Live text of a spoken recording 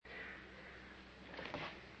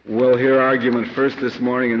We'll hear argument first this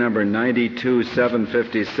morning in number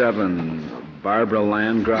 92-757, Barbara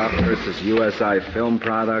Landgraf versus USI Film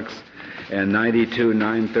Products, and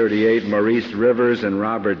 92-938, Maurice Rivers and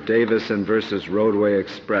Robert Davison versus Roadway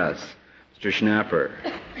Express. Mr. Schnapper.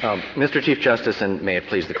 Mr. Chief Justice, and may it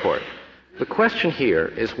please the Court, the question here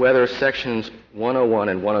is whether Sections 101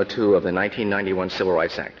 and 102 of the 1991 Civil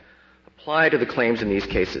Rights Act apply to the claims in these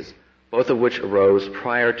cases, both of which arose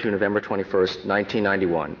prior to November 21st,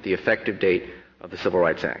 1991, the effective date of the Civil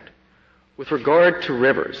Rights Act. With regard to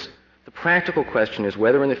Rivers, the practical question is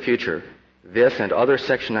whether in the future this and other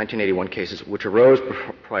Section 1981 cases which arose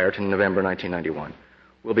prior to November 1991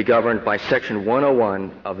 will be governed by Section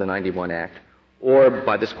 101 of the 91 Act or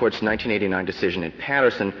by this Court's 1989 decision in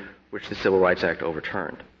Patterson, which the Civil Rights Act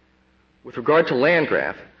overturned. With regard to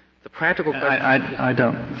Landgraf, the practical question... I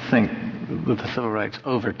don't think that the Civil Rights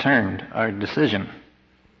overturned our decision.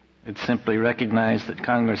 It simply recognized that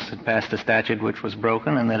Congress had passed a statute which was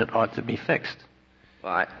broken and that it ought to be fixed.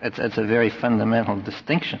 Well, it's a very fundamental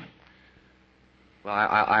distinction. Well,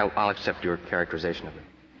 I'll accept your characterization of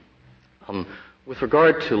it. With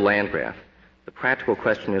regard to Landgraf, the practical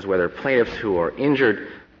question is whether plaintiffs who are injured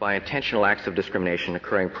by intentional acts of discrimination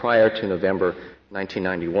occurring prior to November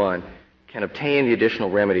 1991 can obtain the additional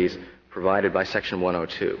remedies provided by Section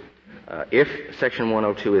 102. If Section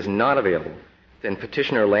 102 is not available, then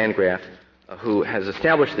Petitioner Landgraf, who has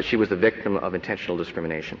established that she was the victim of intentional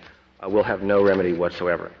discrimination, will have no remedy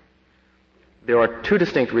whatsoever. There are two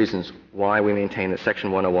distinct reasons why we maintain that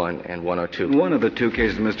Section 101 and 102. One of the two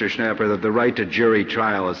cases, Mr. Schnapper, that the right to jury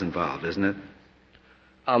trial is involved, isn't it?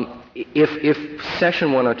 If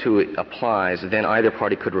Section 102 applies, then either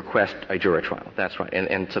party could request a jury trial. That's right.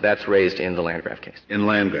 And so that's raised in the Landgraf case. In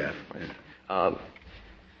Landgraf. Right.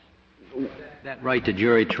 That right to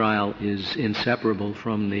jury trial is inseparable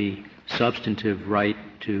from the substantive right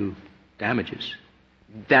to damages.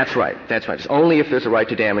 That's right. That's right. It's only if there's a right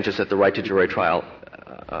to damages that the right to jury trial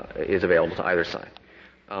is available to either side.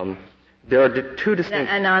 There are two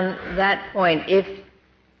distinct... And on that point, if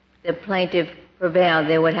the plaintiff prevailed,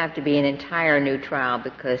 there would have to be an entire new trial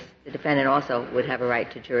because the defendant also would have a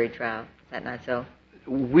right to jury trial. Is that not so?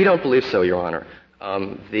 We don't believe so, Your Honor.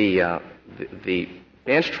 The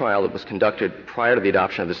bench trial that was conducted prior to the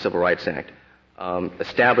adoption of the Civil Rights Act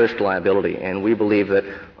established liability, and we believe that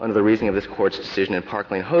under the reasoning of this Court's decision in Park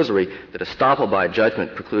Lane Hosiery, that estoppel by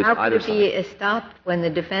judgment precludes either side. How could it be estopped when the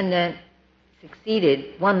defendant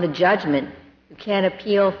succeeded, won the judgment? You can't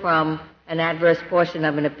appeal from an adverse portion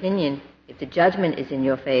of an opinion if the judgment is in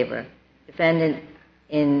your favor. Defendant,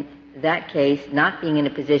 in that case, not being in a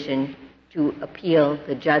position to appeal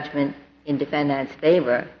the judgment in defendant's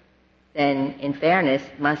favor, then, in fairness,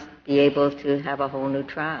 must be able to have a whole new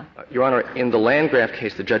trial. Your Honor, in the Landgraf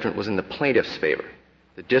case, the judgment was in the plaintiff's favor.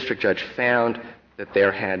 The district judge found that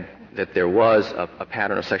there was a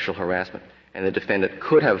pattern of sexual harassment, and the defendant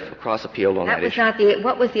could have cross-appealed on that issue.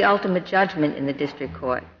 What was the ultimate judgment in the district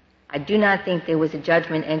court? I do not think there was a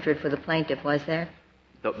judgment entered for the plaintiff, was there?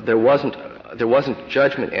 There wasn't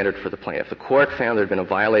judgment entered for the plaintiff. The court found there had been a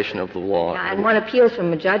violation of the law. Yeah, and one appeals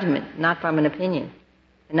from a judgment, not from an opinion,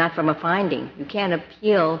 and not from a finding. You can't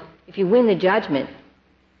appeal. If you win the judgment,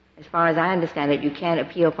 as far as I understand it, you can't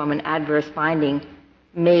appeal from an adverse finding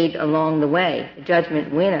made along the way. The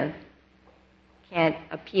judgment winner can't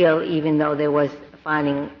appeal even though there was a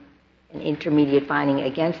finding, an intermediate finding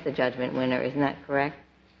against the judgment winner. Isn't that correct?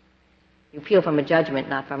 You appeal from a judgment,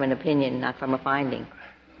 not from an opinion, not from a finding.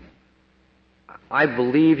 I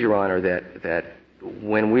believe, Your Honor, that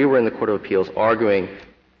when we were in the Court of Appeals arguing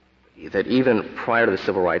that even prior to the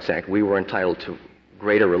Civil Rights Act we were entitled to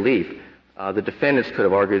greater relief, the defendants could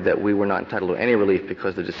have argued that we were not entitled to any relief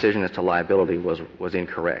because the decision as to liability was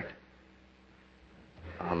incorrect.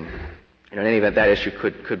 In any event, that issue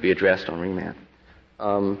could be addressed on remand.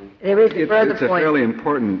 It's a fairly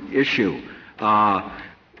important issue.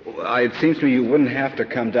 It seems to me you wouldn't have to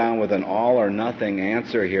come down with an all-or-nothing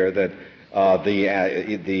answer here that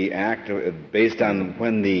the act, based on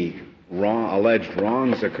when the alleged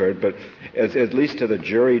wrongs occurred, but at least to the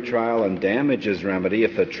jury trial and damages remedy,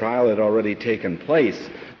 if the trial had already taken place,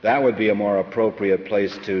 that would be a more appropriate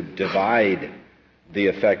place to divide the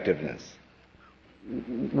effectiveness.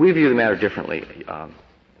 We view the matter differently,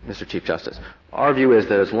 Mr. Chief Justice. Our view is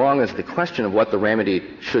that as long as the question of what the remedy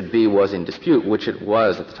should be was in dispute, which it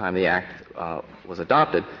was at the time the Act was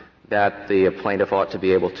adopted, that the plaintiff ought to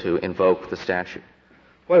be able to invoke the statute.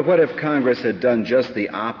 What if Congress had done just the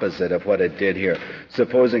opposite of what it did here?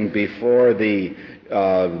 Supposing before the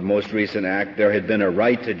most recent Act there had been a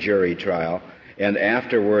right to jury trial, and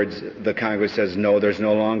afterwards the Congress says, no, there's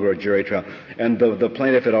no longer a jury trial. And the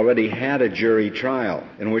plaintiff had already had a jury trial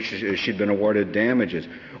in which she'd been awarded damages.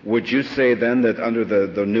 Would you say then that under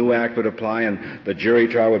the new act would apply and the jury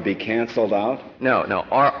trial would be canceled out? No.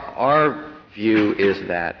 Our view is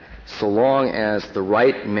that so long as the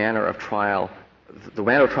right manner of trial, the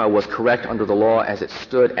manner of trial was correct under the law as it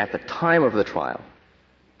stood at the time of the trial,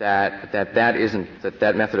 that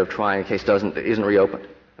method of trying a case isn't reopened.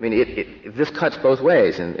 I mean, this cuts both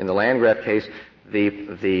ways. In the Landgraf case,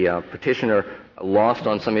 the petitioner lost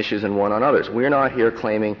on some issues and won on others. We're not here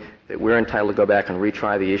claiming that we're entitled to go back and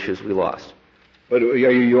retry the issues we lost. But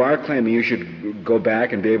you are claiming you should go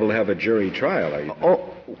back and be able to have a jury trial, are you?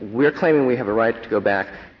 Oh, we're claiming we have a right to go back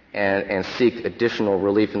and seek additional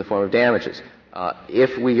relief in the form of damages.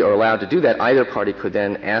 If we are allowed to do that, either party could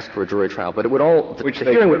then ask for a jury trial. But it would all... Which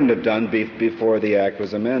they wouldn't have done before the act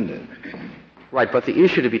was amended. Right, but the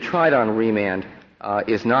issue to be tried on remand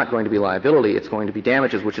is not going to be liability. It's going to be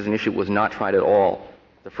damages, which is an issue that was not tried at all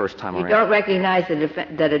the first time around. You don't recognize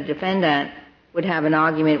that a defendant would have an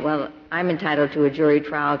argument, well, I'm entitled to a jury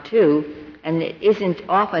trial too, and it isn't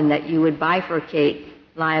often that you would bifurcate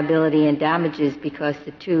liability and damages because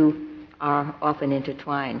the two are often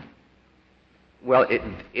intertwined. Well,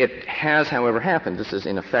 it has, however, happened. This is,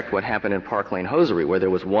 in effect, what happened in Park Lane Hosiery, where there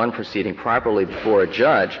was one proceeding properly before a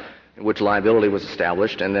judge in which liability was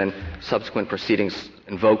established, and then subsequent proceedings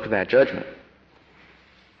invoked that judgment.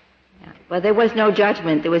 Yeah. Well, there was no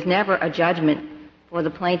judgment. There was never a judgment for the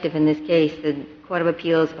plaintiff in this case. The Court of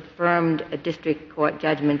Appeals affirmed a district court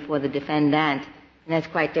judgment for the defendant, and that's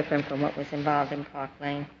quite different from what was involved in Park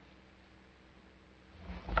Lane.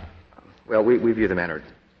 Well, we view the matter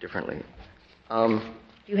differently. Do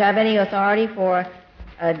you have any authority for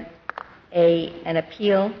an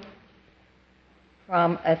appeal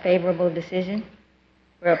from a favorable decision,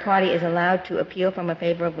 where a party is allowed to appeal from a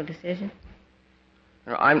favorable decision?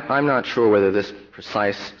 I'm not sure whether this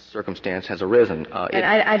precise circumstance has arisen. And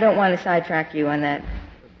I don't want to sidetrack you on that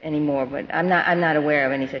anymore, but I'm not aware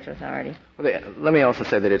of any such authority. Well, let me also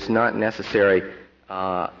say that it's not necessary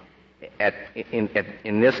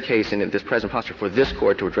in this case, in this present posture, for this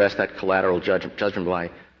court to address that collateral judgment by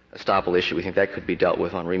estoppel issue. We think that could be dealt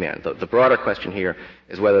with on remand. The broader question here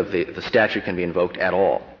is whether the statute can be invoked at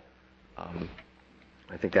all.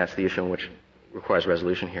 I think that's the issue which requires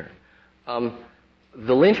resolution here.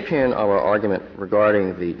 The linchpin of our argument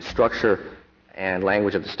regarding the structure and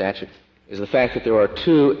language of the statute is the fact that there are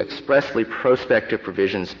two expressly prospective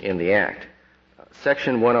provisions in the Act.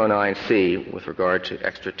 Section 109C, with regard to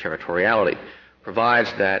extraterritoriality,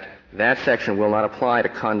 provides that section will not apply to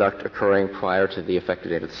conduct occurring prior to the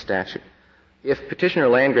effective date of the statute. If Petitioner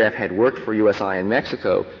Landgraf had worked for USI in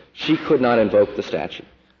Mexico, she could not invoke the statute.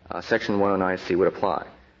 Section 109C would apply.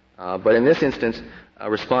 But in this instance,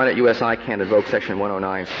 Respondent USI can't invoke Section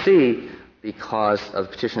 109C because the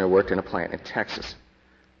petitioner worked in a plant in Texas.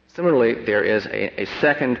 Similarly, there is a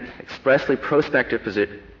second expressly prospective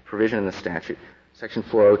provision in the statute, Section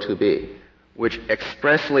 402B, which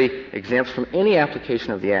expressly exempts from any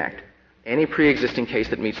application of the Act any pre-existing case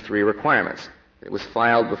that meets three requirements. It was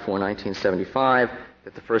filed before 1975,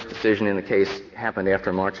 that the first decision in the case happened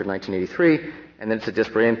after March of 1983, and that it's a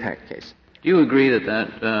disparate impact case. Do you agree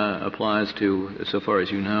that applies to, so far as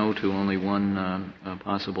you know, to only one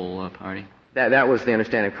possible party? That was the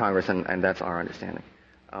understanding of Congress, and that's our understanding.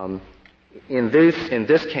 In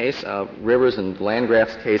this case, Rivers and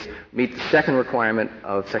Landgraf's case meet the second requirement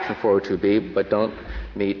of Section 402B, but don't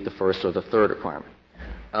meet the first or the third requirement.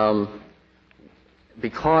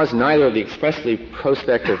 Because neither of the expressly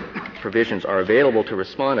prospective provisions are available to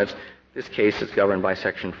respondents, this case is governed by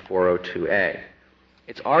Section 402A.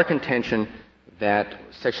 It's our contention that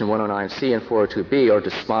Section 109C and 402B are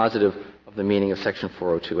dispositive of the meaning of Section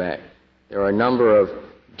 402A. There are a number of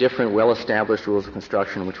different well-established rules of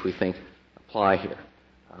construction which we think apply here.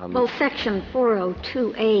 Well, Section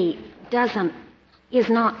 402A is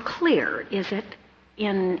not clear, is it,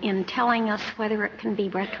 in telling us whether it can be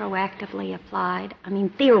retroactively applied? I mean,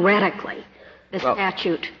 theoretically, the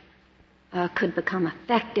statute could become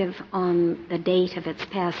effective on the date of its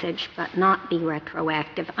passage, but not be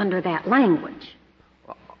retroactive under that language.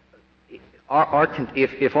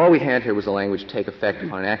 If all we had here was the language take effect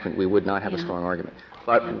upon enactment, we would not have a strong argument.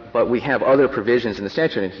 But we have other provisions in the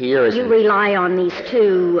statute, and here is... You rely on these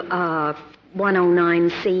two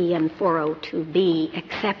 109C and 402B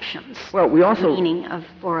exceptions. Well, we also... The meaning of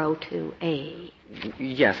 402A.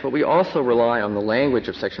 Yes, but we also rely on the language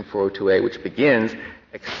of Section 402A, which begins,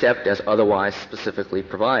 except as otherwise specifically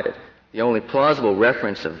provided. The only plausible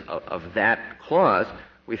reference of that clause,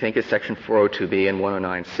 we think, is Section 402B and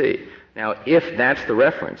 109C. Now, if that's the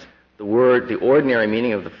reference, the ordinary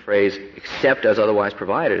meaning of the phrase except as otherwise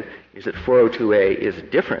provided is that 402A is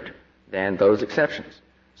different than those exceptions.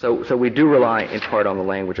 So we do rely in part on the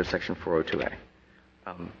language of Section 402A.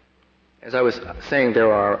 As I was saying,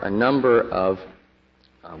 there are a number of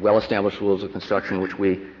well-established rules of construction which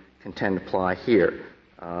we contend apply here.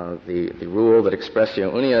 The rule that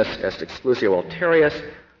expressio unius est exclusio alterius,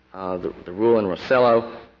 the rule in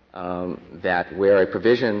Rossello that where a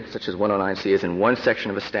provision such as 109C is in one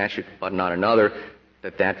section of a statute but not another,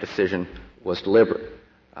 that decision was deliberate.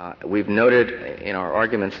 We've noted in our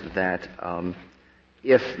arguments that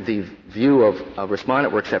if the view of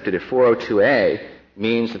respondent were accepted, if 402A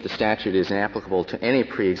means that the statute is inapplicable to any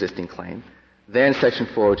pre-existing claim, then Section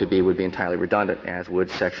 402B would be entirely redundant, as would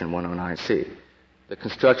Section 109C. The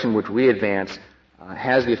construction which we advance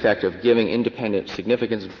has the effect of giving independent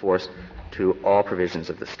significance and force to all provisions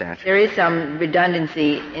of the statute. There is some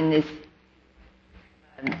redundancy in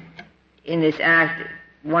this Act.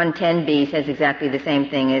 110B says exactly the same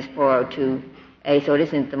thing as 402A, so it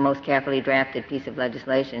isn't the most carefully drafted piece of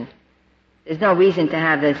legislation. There's no reason to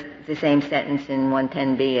have the same sentence in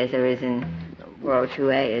 110B as there is in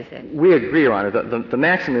 402A, is there? We agree, Your Honor. The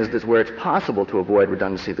maxim is that where it's possible to avoid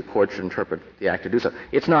redundancy, the Court should interpret the Act to do so.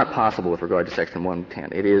 It's not possible with regard to Section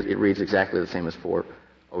 110. It reads exactly the same as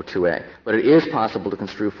 402A. But it is possible to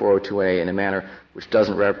construe 402A in a manner which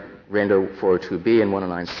doesn't render 402B and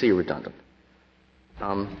 109C redundant.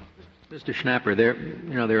 Mr. Schnapper, there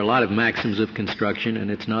are a lot of maxims of construction, and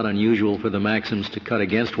it's not unusual for the maxims to cut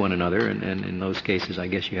against one another, and in those cases, I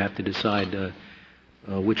guess you have to decide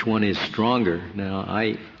which one is stronger. Now,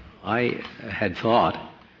 I had thought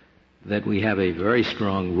that we have a very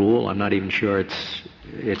strong rule. I'm not even sure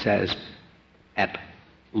it's as at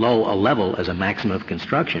low a level as a maxim of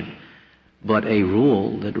construction, but a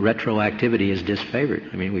rule that retroactivity is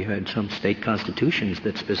disfavored. I mean, we've had some state constitutions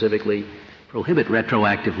that specifically prohibit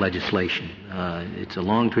retroactive legislation. It's a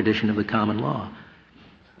long tradition of the common law.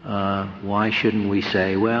 Why shouldn't we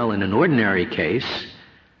say, well, in an ordinary case,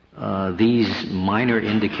 these minor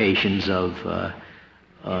indications of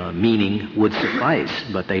meaning would suffice,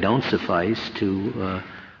 but they don't suffice to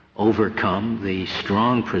overcome the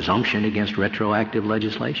strong presumption against retroactive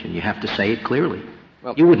legislation. You have to say it clearly.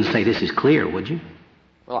 Well, you wouldn't say this is clear, would you?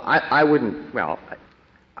 Well, I wouldn't. Well,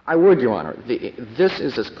 I would, Your Honor.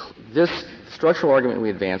 This structural argument we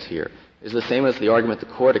advance here is the same as the argument the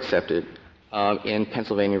Court accepted in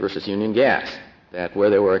Pennsylvania versus Union Gas, that where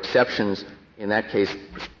there were exceptions in that case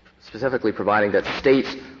specifically providing that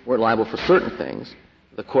states weren't liable for certain things,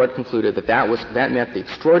 the Court concluded that meant the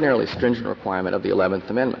extraordinarily stringent requirement of the 11th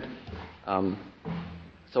Amendment.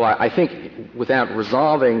 So I think without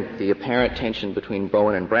resolving the apparent tension between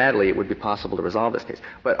Bowen and Bradley, it would be possible to resolve this case.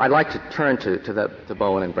 But I'd like to turn to the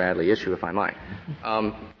Bowen and Bradley issue, if I might.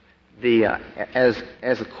 As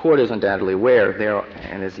the Court is undoubtedly aware,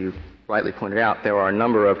 and as you rightly pointed out, there are a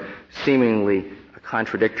number of seemingly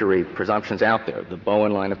contradictory presumptions out there, the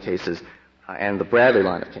Bowen line of cases and the Bradley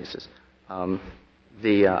line of cases.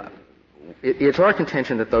 It's our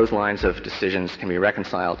contention that those lines of decisions can be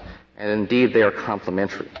reconciled, and indeed they are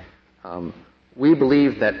complementary. We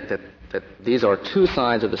believe that these are two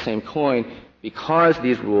sides of the same coin because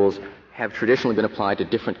these rules have traditionally been applied to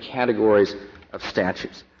different categories of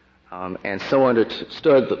statutes. And so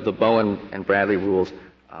understood, the Bowen and Bradley rules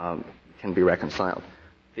can be reconciled.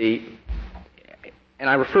 And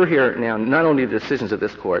I refer here now not only to the decisions of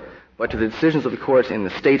this Court, but to the decisions of the courts in the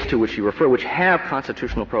states to which you refer, which have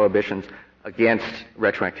constitutional prohibitions against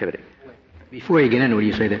retroactivity. Before you get into what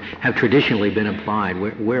you say that have traditionally been applied,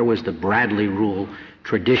 where was the Bradley rule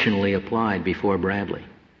traditionally applied before Bradley?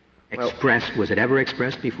 Was it ever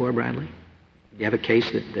expressed before Bradley? Do you have a case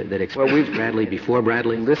that expressed Bradley before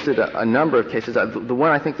Bradley? We listed a number of cases. The one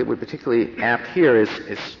I think that would particularly apt here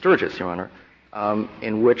is Sturgis, Your Honor,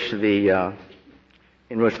 in which the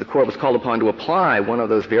Court was called upon to apply one of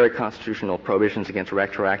those very constitutional prohibitions against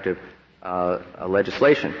retroactive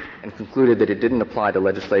legislation and concluded that it didn't apply to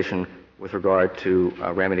legislation with regard to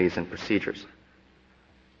remedies and procedures.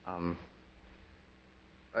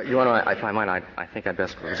 Your Honor, if I might, I think I'd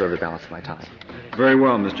best reserve the balance of my time. Very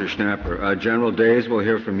well, Mr. Schnapper. General Days, we'll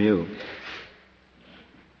hear from you.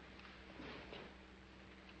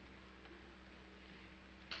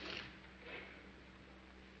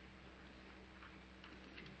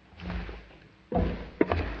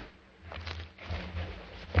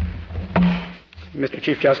 Mr.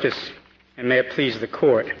 Chief Justice, and may it please the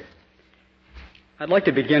Court, I'd like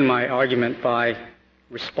to begin my argument by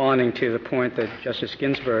responding to the point that Justice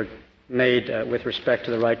Ginsburg made with respect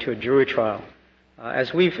to the right to a jury trial.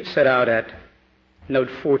 As we've set out at note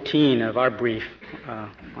 14 of our brief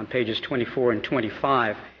on pages 24 and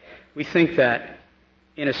 25, we think that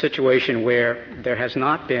in a situation where there has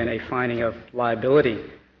not been a finding of liability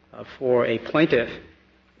for a plaintiff,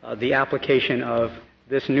 the application of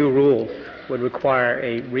this new rule would require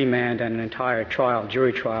a remand and an entire trial,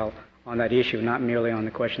 jury trial, on that issue, not merely on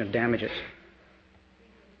the question of damages.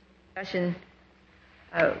 Discussion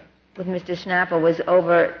with Mr. Schnapper was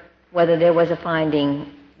over whether there was a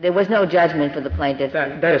finding. There was no judgment for the plaintiff.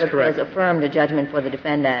 That is correct. It was affirmed a judgment for the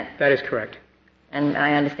defendant. That is correct. And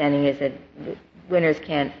my understanding is that winners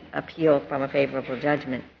can't appeal from a favorable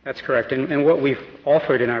judgment. That's correct. And what we've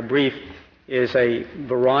offered in our brief is a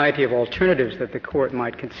variety of alternatives that the court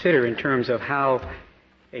might consider in terms of how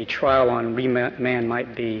a trial on remand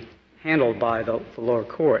might be handled by the lower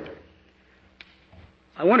court.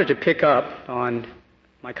 I wanted to pick up on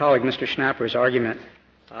my colleague Mr. Schnapper's argument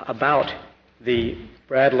about the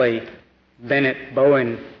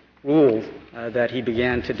Bradley-Bennett-Bowen rule that he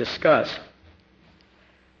began to discuss.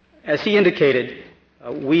 As he indicated,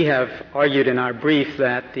 we have argued in our brief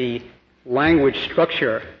that the language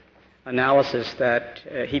structure analysis that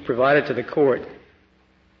he provided to the court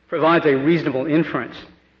provides a reasonable inference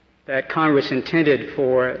that Congress intended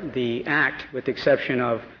for the Act, with the exception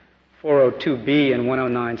of 402B and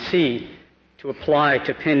 109C, to apply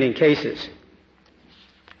to pending cases.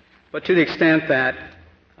 But to the extent that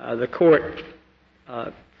the court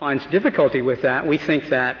finds difficulty with that, we think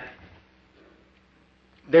that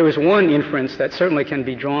there is one inference that certainly can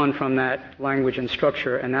be drawn from that language and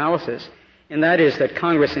structure analysis, and that is that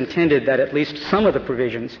Congress intended that at least some of the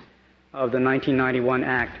provisions of the 1991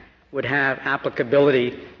 Act would have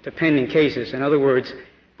applicability to pending cases. In other words,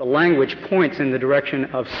 the language points in the direction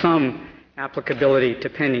of some applicability to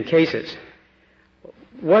pending cases.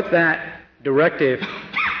 What that directive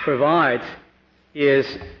provides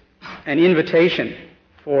is an invitation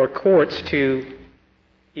for courts to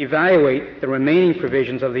evaluate the remaining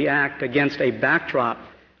provisions of the Act against a backdrop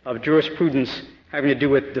of jurisprudence having to do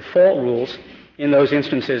with default rules in those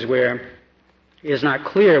instances where it is not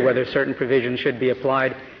clear whether certain provisions should be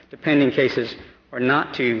applied to pending cases or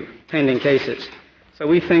not to pending cases. So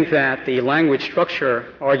we think that the language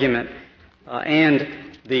structure argument and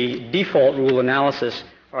the default rule analysis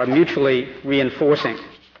are mutually reinforcing.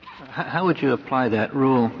 How would you apply that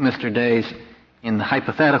rule, Mr. Days, in the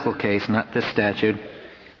hypothetical case, not this statute,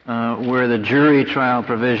 where the jury trial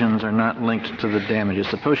provisions are not linked to the damages?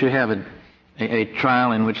 Suppose you have a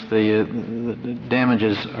trial in which the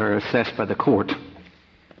damages are assessed by the court,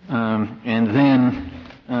 and then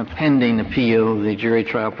pending appeal, the jury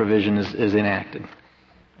trial provision is enacted.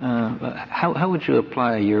 How would you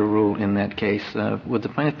apply your rule in that case? Would the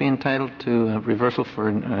plaintiff be entitled to reversal for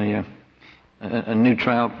a new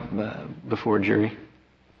trial before a jury?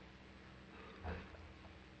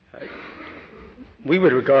 We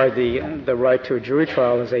would regard the right to a jury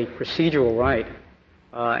trial as a procedural right,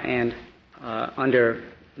 and under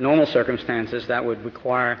normal circumstances that would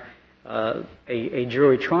require a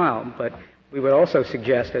jury trial. But we would also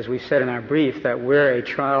suggest, as we said in our brief, that where a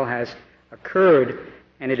trial has occurred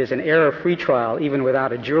and it is an error-free trial, even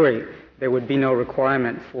without a jury, there would be no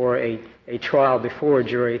requirement for a trial before a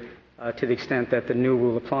jury to the extent that the new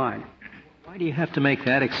rule applied. Why do you have to make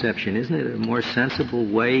that exception? Isn't it a more sensible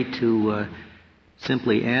way to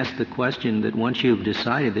simply ask the question that once you've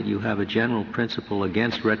decided that you have a general principle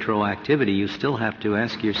against retroactivity, you still have to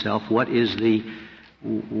ask yourself, what is the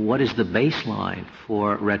baseline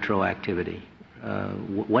for retroactivity?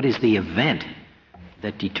 What is the event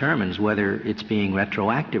that determines whether it's being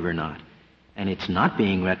retroactive or not? And it's not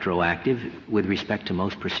being retroactive with respect to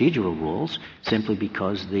most procedural rules simply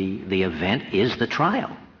because the event is the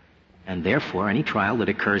trial. And therefore, any trial that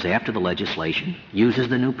occurs after the legislation uses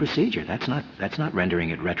the new procedure. That's not rendering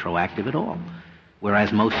it retroactive at all.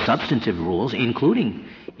 Whereas most substantive rules, including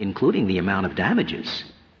the amount of damages,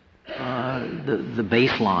 the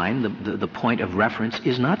baseline, the point of reference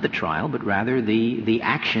is not the trial, but rather the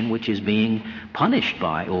action which is being punished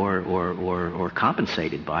by or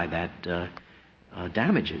compensated by that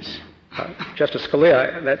damages. Justice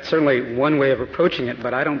Scalia, that's certainly one way of approaching it,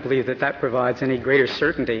 but I don't believe that provides any greater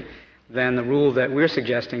certainty than the rule that we're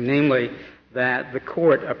suggesting, namely that the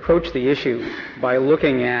court approach the issue by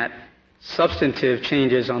looking at substantive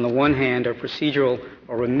changes on the one hand or procedural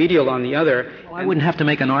or remedial on the other. Well, I wouldn't have to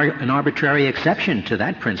make an arbitrary exception to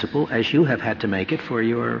that principle as you have had to make it for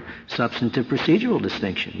your substantive procedural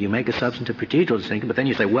distinction. You make a substantive procedural distinction, but then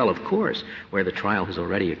you say, well, of course, where the trial has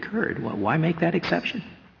already occurred. Well, why make that exception?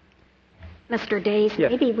 Mr. Days,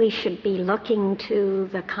 yes. Maybe we should be looking to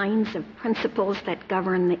the kinds of principles that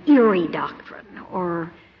govern the Erie Doctrine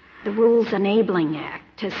or the Rules Enabling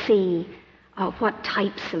Act to see what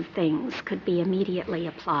types of things could be immediately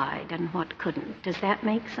applied and what couldn't. Does that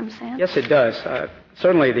make some sense? Yes, it does.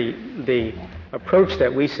 Certainly the approach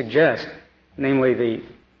that we suggest, namely the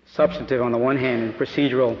substantive on the one hand and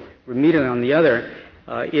procedural remedial on the other,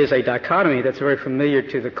 is a dichotomy that's very familiar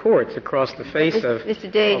to the courts across the face of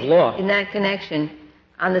law. In that connection,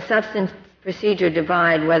 on the substance procedure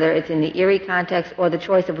divide, whether it's in the Erie context or the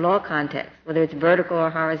choice of law context, whether it's vertical or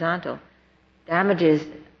horizontal, damages,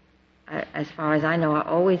 as far as I know, are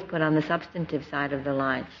always put on the substantive side of the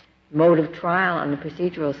line. Mode of trial on the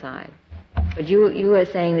procedural side. But you are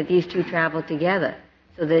saying that these two travel together,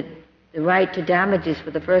 so that the right to damages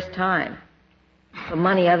for the first time for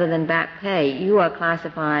money other than back pay, you are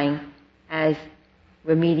classifying as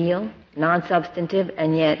remedial, non-substantive,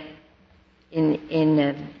 and yet in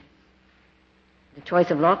the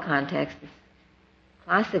choice of law context,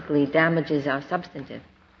 classically damages are substantive.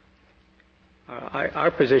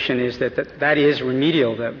 Our position is that is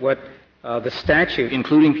remedial, that what the statute...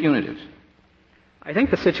 Including punitives. I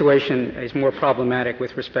think the situation is more problematic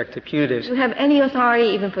with respect to punitives. Do you have any authority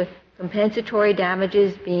even for compensatory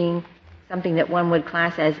damages being something that one would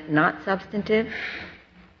class as not substantive?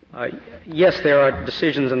 Yes, there are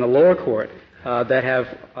decisions in the lower court that have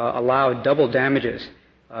allowed double damages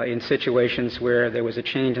in situations where there was a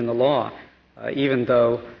change in the law, even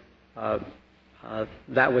though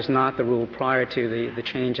that was not the rule prior to the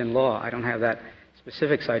change in law. I don't have that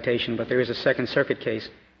specific citation, but there is a Second Circuit case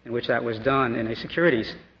in which that was done in a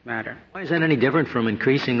securities matter. Why is that any different from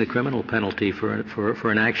increasing the criminal penalty for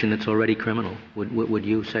an action that's already criminal? Would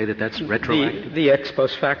you say that that's retroactive? The ex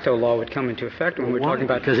post facto law would come into effect when we're talking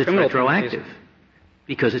about because it's criminal retroactive. penalties.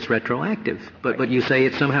 Because it's retroactive. But you say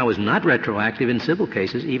it somehow is not retroactive in civil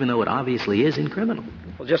cases, even though it obviously is in criminal.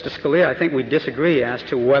 Well, Justice Scalia, I think we disagree as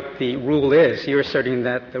to what the rule is. You're asserting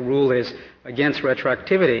that the rule is against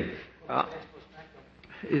retroactivity.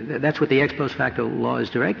 That's what the ex post facto law is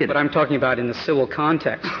directed. But I'm talking about in the civil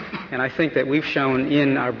context. And I think that we've shown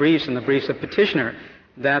in our briefs and the briefs of petitioner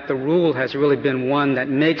that the rule has really been one that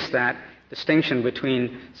makes that distinction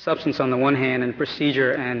between substance on the one hand and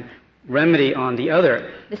procedure and remedy on the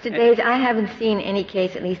other. Mr. Days, I haven't seen any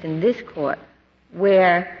case, at least in this court,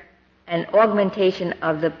 where an augmentation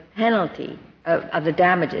of the penalty, of the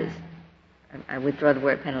damages, I withdraw the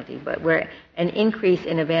word penalty, but where an increase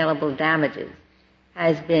in available damages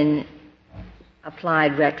has been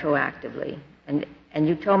applied retroactively. And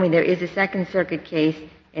you told me there is a Second Circuit case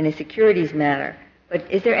in a securities matter. But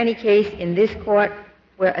is there any case in this court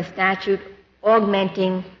where a statute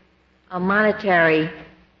augmenting a monetary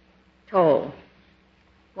toll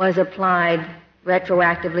was applied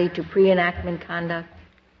retroactively to pre-enactment conduct?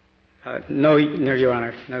 No, Your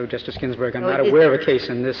Honor. No, Justice Ginsburg. I'm not aware of a case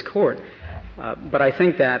in this court. But I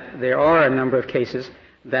think that there are a number of cases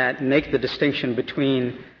that make the distinction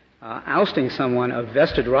between ousting someone of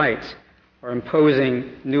vested rights or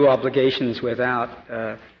imposing new obligations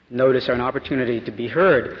without notice or an opportunity to be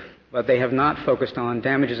heard, but they have not focused on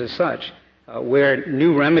damages as such. Where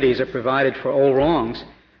new remedies are provided for old wrongs,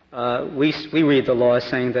 we read the law as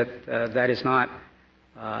saying that that is not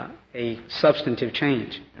a substantive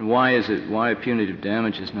change. And why punitive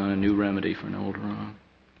damage is not a new remedy for an old wrong?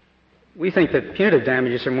 We think that punitive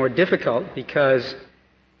damages are more difficult because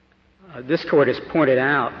this Court has pointed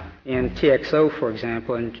out in TXO, for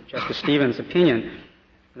example, in Justice Stevens' opinion,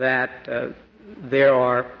 that there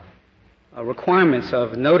are requirements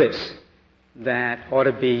of notice that ought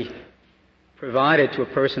to be provided to a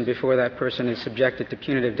person before that person is subjected to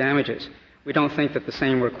punitive damages. We don't think that the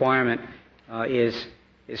same requirement is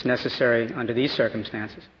necessary under these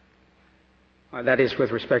circumstances. That is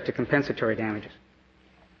with respect to compensatory damages.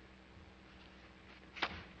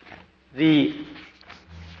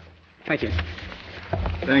 Thank you.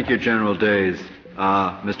 Thank you, General Days.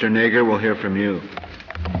 Mr. Nager, we'll hear from you.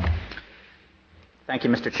 Thank you,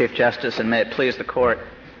 Mr. Chief Justice, and may it please the Court.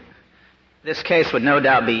 This case would no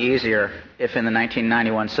doubt be easier if in the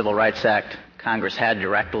 1991 Civil Rights Act Congress had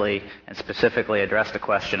directly and specifically addressed the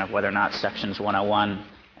question of whether or not Sections 101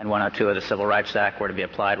 and 102 of the Civil Rights Act were to be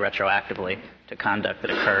applied retroactively to conduct that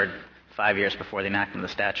occurred 5 years before the enactment of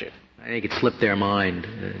the statute. I think it slipped their mind.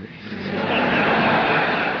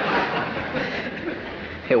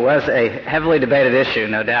 It was a heavily debated issue,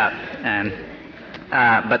 no doubt,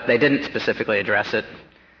 but they didn't specifically address it.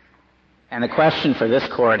 And the question for this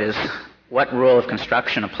Court is what rule of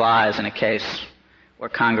construction applies in a case where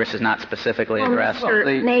Congress has not specifically addressed.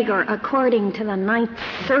 Mr. Nager, according to the Ninth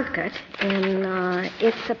Circuit, in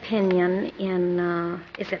its opinion in,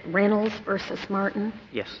 is it Reynolds versus Martin?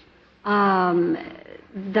 Yes.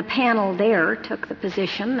 the panel there took the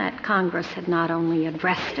position that Congress had not only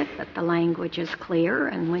addressed it, but the language is clear.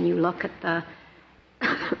 And when you look at the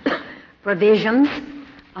provisions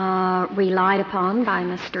relied upon by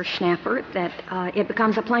Mr. Schnapper, that it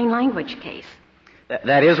becomes a plain language case.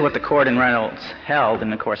 That is what the court in Reynolds held,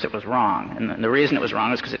 and of course it was wrong. And the reason it was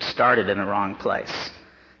wrong is because it started in the wrong place.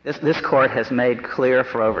 This court has made clear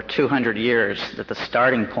for over 200 years that the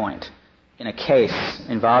starting point in a case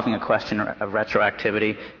involving a question of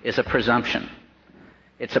retroactivity is a presumption.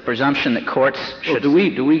 It's a presumption that courts should... Well,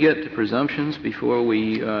 do we get to presumptions before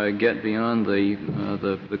we get beyond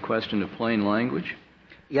the question of plain language?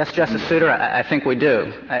 Yes, Justice Souter, I think we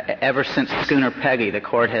do. Ever since Schooner Peggy, the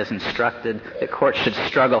court has instructed that courts should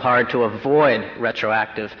struggle hard to avoid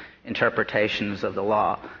retroactive interpretations of the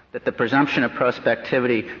law, that the presumption of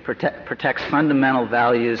prospectivity protects fundamental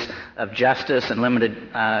values of justice and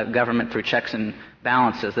limited government through checks and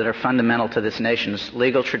balances that are fundamental to this nation's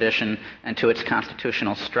legal tradition and to its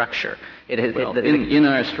constitutional structure. In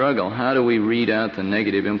our struggle, how do we read out the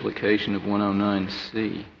negative implication of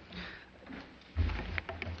 109C?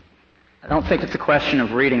 I don't think it's a question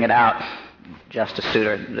of reading it out, Justice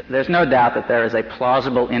Souter. There's no doubt that there is a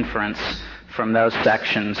plausible inference from those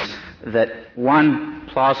sections that one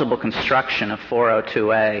plausible construction of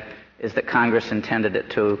 402A is that Congress intended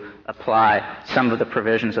it to apply some of the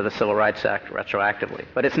provisions of the Civil Rights Act retroactively.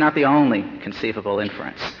 But it's not the only conceivable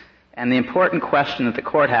inference. And the important question that the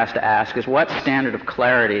court has to ask is what standard of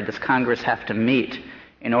clarity does Congress have to meet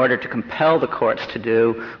in order to compel the courts to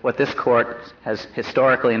do what this court has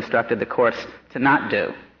historically instructed the courts to not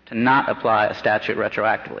do, to not apply a statute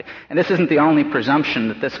retroactively. And this isn't the only presumption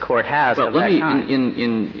that this court has of that kind.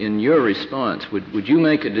 In your response, would you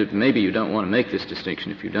make maybe you don't want to make this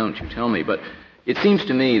distinction. If you don't, you tell me. But it seems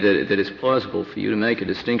to me that it's plausible for you to make a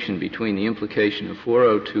distinction between the implication of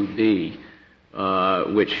 402B,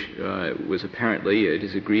 which was apparently, it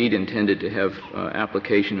is agreed, intended to have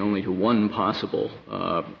application only to one possible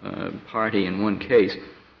party in one case,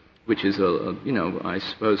 which is, I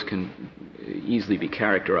suppose can easily be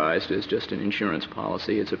characterized as just an insurance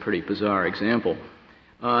policy. It's a pretty bizarre example.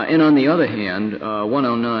 And on the other hand,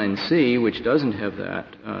 109C, which doesn't have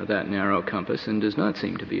that narrow compass and does not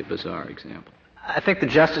seem to be a bizarre example. I think the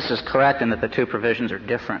Justice is correct in that the two provisions are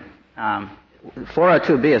different.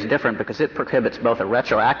 402B is different because it prohibits both a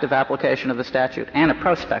retroactive application of the statute and a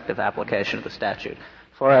prospective application of the statute.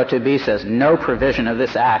 402B says no provision of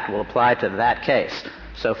this act will apply to that case.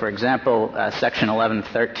 So, for example, Section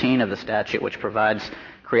 1113 of the statute, which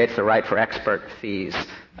creates the right for expert fees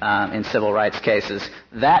in civil rights cases,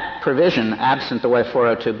 that provision, absent the way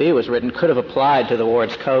 402B was written, could have applied to the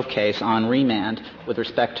Ward's Cove case on remand with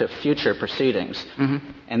respect to future proceedings. Mm-hmm.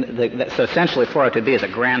 And so essentially 402B is a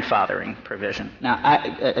grandfathering provision. Now,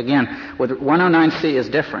 again, with 109C is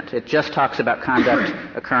different. It just talks about conduct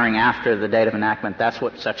occurring after the date of enactment. That's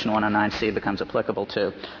what Section 109C becomes applicable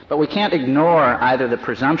to. But we can't ignore either the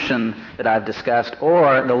presumption that I've discussed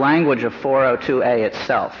or the language of 402A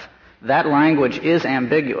itself. That language is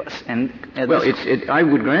ambiguous. I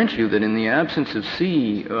would grant you that in the absence of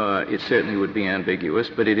C, it certainly would be ambiguous,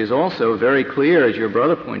 but it is also very clear, as your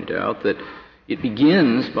brother pointed out, that it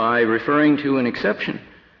begins by referring to an exception,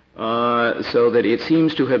 so that it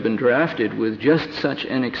seems to have been drafted with just such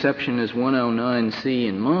an exception as 109C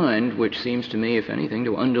in mind, which seems to me, if anything,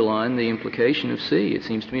 to underline the implication of C. It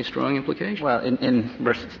seems to me a strong implication. Well,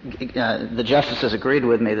 the justices agreed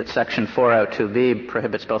with me that Section 402B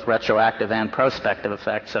prohibits both retroactive and prospective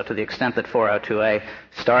effects. So, to the extent that 402A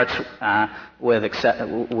starts with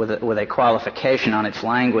a qualification on its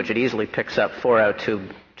language, it easily picks up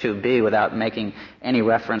 402B without making any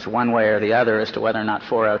reference one way or the other as to whether or not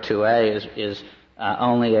 402A is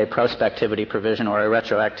only a prospectivity provision or a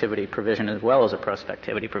retroactivity provision as well as a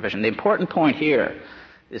prospectivity provision. The important point here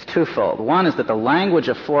is twofold. One is that the language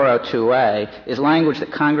of 402A is language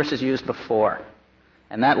that Congress has used before,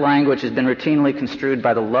 and that language has been routinely construed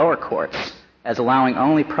by the lower courts as allowing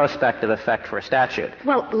only prospective effect for a statute.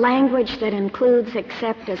 Well, language that includes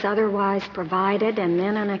except as otherwise provided and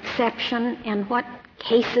then an exception, and what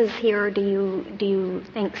cases here do you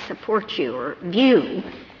think support you or view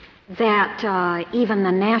that even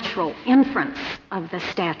the natural inference of the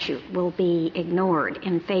statute will be ignored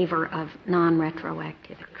in favor of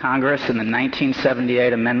non-retroactivity? Congress, in the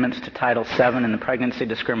 1978 amendments to Title VII in the Pregnancy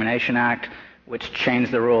Discrimination Act, which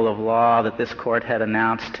changed the rule of law that this court had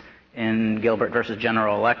announced in Gilbert versus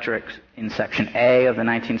General Electric in Section A of the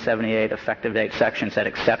 1978 effective date section said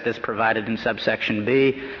except as provided in subsection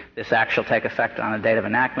B. This act shall take effect on the date of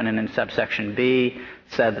enactment, and in subsection B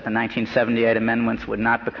said that the 1978 amendments would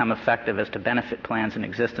not become effective as to benefit plans in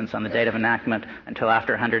existence on the date of enactment until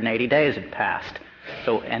after 180 days had passed.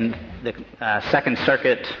 So, and the Second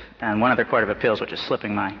Circuit and one other court of appeals, which is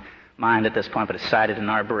slipping my mind at this point, but is cited in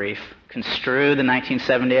our brief, construed the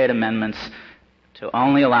 1978 amendments to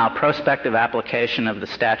only allow prospective application of the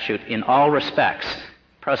statute in all respects.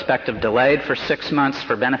 Prospective delayed for 6 months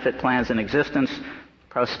for benefit plans in existence,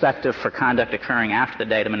 prospective for conduct occurring after the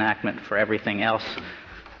date of enactment for everything else.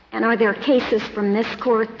 And are there cases from this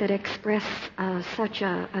court that express such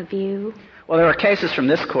a view? Well, there are cases from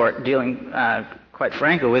this court dealing, quite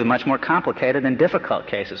frankly, with much more complicated and difficult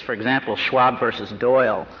cases. For example, Schwab versus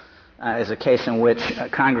Doyle is a case in which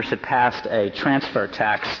Congress had passed a transfer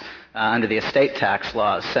tax under the estate tax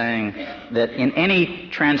laws, saying that in any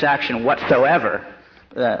transaction whatsoever,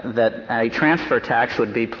 that a transfer tax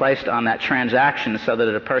would be placed on that transaction so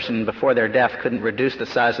that a person before their death couldn't reduce the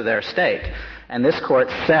size of their estate. And this court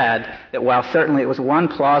said that while certainly it was one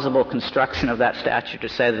plausible construction of that statute to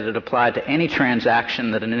say that it applied to any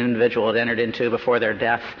transaction that an individual had entered into before their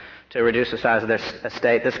death to reduce the size of their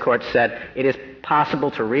estate, this court said it is possible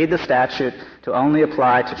to read the statute to only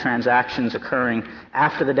apply to transactions occurring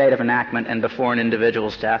after the date of enactment and before an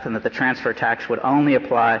individual's death, and that the transfer tax would only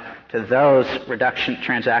apply to those reduction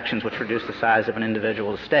transactions which reduce the size of an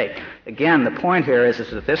individual's estate. Again, the point here is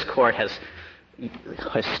that this court has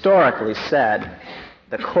historically said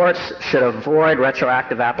the courts should avoid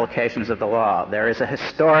retroactive applications of the law. There is a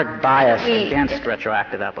historic bias against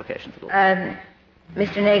retroactive applications of the law.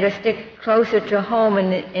 Mr. Nager, stick closer to home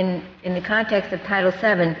in the context of Title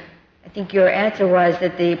VII. I think your answer was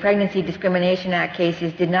that the Pregnancy Discrimination Act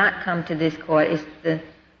cases did not come to this court. It's the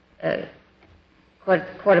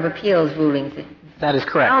Court of Appeals rulings. That is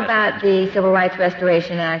correct. How about the Civil Rights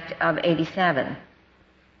Restoration Act of 87?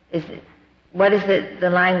 What is the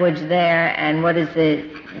language there, and what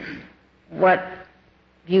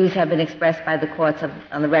views have been expressed by the courts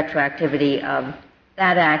on the retroactivity of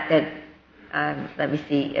that act that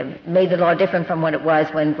made the law different from what it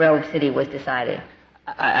was when Grove City was decided?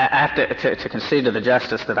 I have to concede to the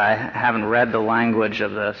Justice that I haven't read the language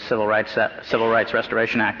of the Civil Rights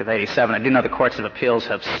Restoration Act of 87. I do know the courts of appeals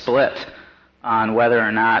have split on whether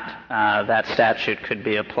or not that statute could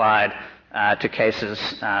be applied to cases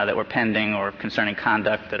that were pending or concerning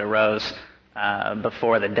conduct that arose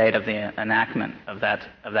before the date of the enactment of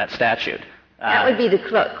that statute. That would be the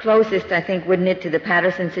closest, I think, wouldn't it, to the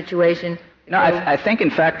Patterson situation? No, I think, in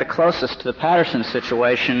fact, the closest to the Patterson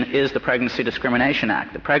situation is the Pregnancy Discrimination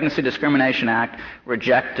Act. The Pregnancy Discrimination Act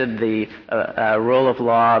rejected the rule of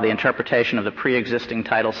law, the interpretation of the pre-existing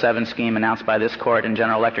Title VII scheme announced by this court in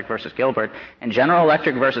General Electric versus Gilbert. And General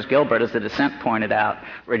Electric versus Gilbert, as the dissent pointed out,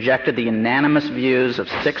 rejected the unanimous views of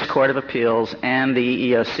 6 Court of Appeals and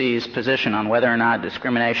the EEOC's position on whether or not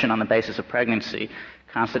discrimination on the basis of pregnancy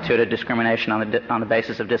constituted discrimination on the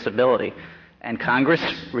basis of disability. And Congress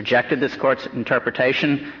rejected this court's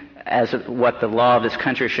interpretation as what the law of this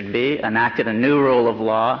country should be, enacted a new rule of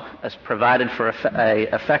law, as provided for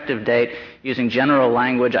a effective date using general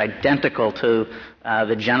language identical to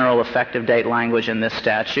the general effective date language in this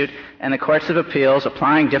statute, and the courts of appeals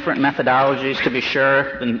applying different methodologies, to be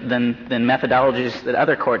sure, than methodologies that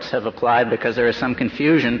other courts have applied, because there is some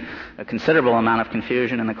confusion, a considerable amount of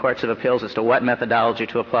confusion in the courts of appeals as to what methodology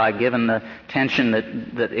to apply given the tension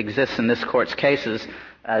that exists in this court's cases,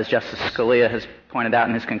 as Justice Scalia has pointed out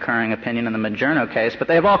in his concurring opinion in the Majerno case. But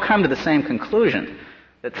they have all come to the same conclusion,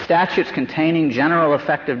 that statutes containing general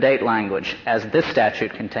effective date language, as this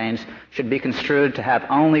statute contains, should be construed to have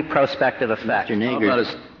only prospective effect.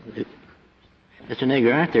 Mr.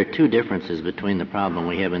 Nager, aren't there 2 differences between the problem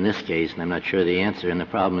we have in this case, and I'm not sure the answer, and the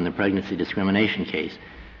problem in the pregnancy discrimination case?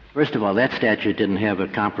 First of all, that statute didn't have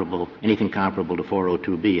anything comparable to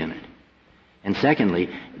 402B in it. And secondly,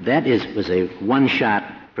 that was a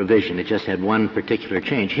one-shot provision. It just had one particular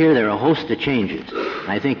change. Here, there are a host of changes.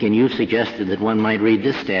 I think, and you've suggested that one might read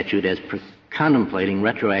this statute as contemplating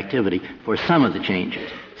retroactivity for some of the changes,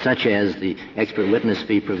 such as the expert witness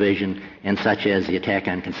fee provision and such as the attack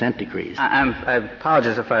on consent decrees. I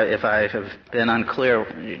apologize if I have been unclear,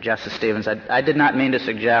 Justice Stevens. I did not mean to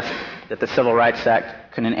suggest that the Civil Rights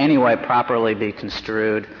Act can in any way properly be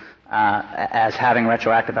construed as having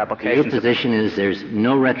retroactive applications. Your position is there's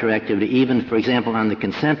no retroactivity, even, for example, on the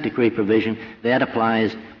consent decree provision, that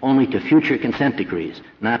applies only to future consent decrees,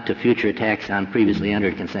 not to future attacks on previously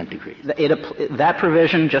entered consent decrees. That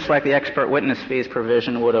provision, just like the expert witness fees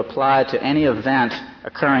provision, would apply to any event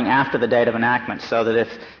occurring after the date of enactment, so that if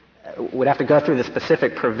we'd have to go through the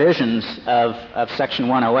specific provisions of Section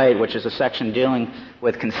 108, which is a section dealing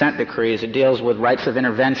with consent decrees. It deals with rights of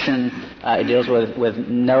intervention. It deals with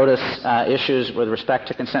notice issues with respect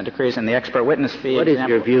to consent decrees and the expert witness fee. What is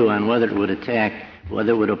your view on whether it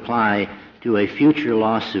would apply to a future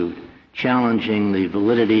lawsuit challenging the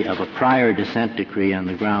validity of a prior dissent decree on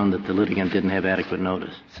the ground that the litigant didn't have adequate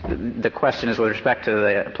notice? The question is with respect to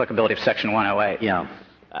the applicability of Section 108. Yeah.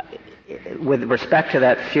 With respect to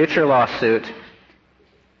that future lawsuit,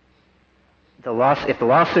 if the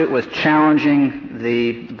lawsuit was challenging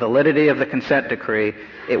the validity of the consent decree,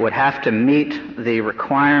 it would have to meet the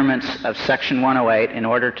requirements of Section 108 in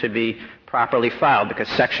order to be properly filed, because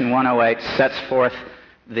Section 108 sets forth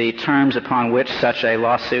the terms upon which such a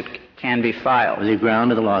lawsuit can be filed. The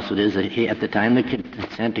ground of the lawsuit is that at the time the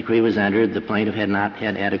consent decree was entered, the plaintiff had not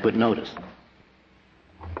had adequate notice.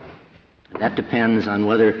 That depends on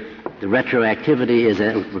whether the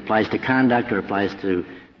retroactivity applies to conduct or applies to...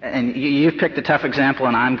 And you've picked a tough example,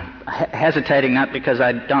 and I'm hesitating not because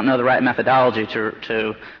I don't know the right methodology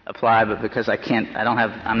to apply, but because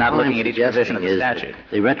I'm not looking at each provision of the statute.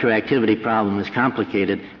 The retroactivity problem is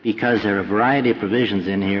complicated because there are a variety of provisions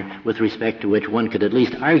in here with respect to which one could at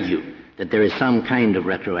least argue that there is some kind of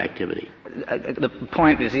retroactivity. The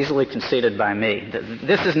point is easily conceded by me.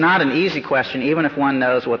 This is not an easy question, even if one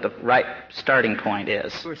knows what the right starting point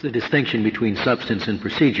is. Of course, the distinction between substance and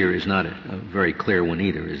procedure is not a very clear one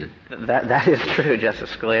either, is it? That is true,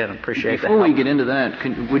 Justice Scalia, and I appreciate that. Before we get into that,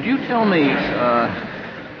 would you tell me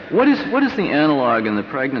what is the analog in the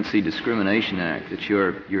Pregnancy Discrimination Act that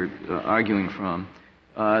you're arguing from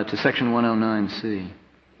to Section 109C?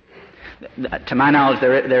 To my knowledge,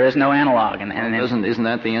 there is no analog. Isn't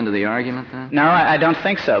that the end of the argument, then? No, I don't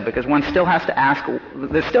think so, because one still has to ask,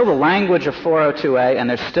 there's still the language of 402A, and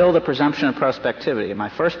there's still the presumption of prospectivity. My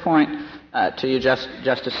first point to you,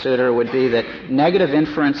 Justice Souter, would be that negative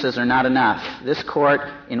inferences are not enough. This Court,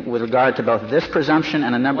 with regard to both this presumption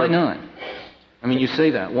and a number of... Why not? I mean, you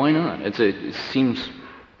say that. Why not? It seems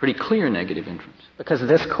pretty clear negative inference. Because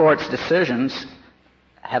this Court's decisions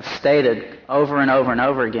have stated over and over and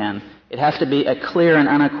over again, it has to be a clear and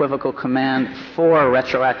unequivocal command for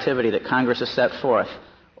retroactivity that Congress has set forth.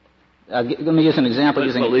 Let me use an example.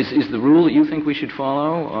 Is the rule that you think we should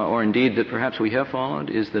follow, or indeed that perhaps we have followed,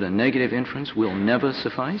 is that a negative inference will never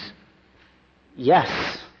suffice?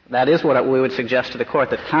 Yes. That is what we would suggest to the Court,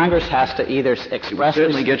 that Congress has to either express... It will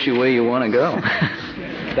certainly get you where you want to go.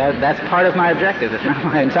 That's part of my objective. It's not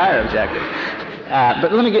my entire objective.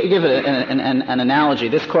 But let me give it an analogy.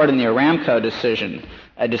 This Court in the Aramco decision,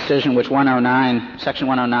 a decision which Section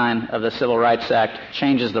 109 of the Civil Rights Act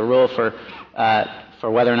changes the rule for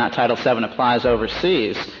whether or not Title VII applies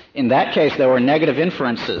overseas. In that case, there were negative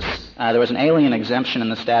inferences. There was an alien exemption in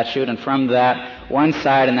the statute, and from that, one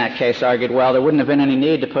side in that case argued, well, there wouldn't have been any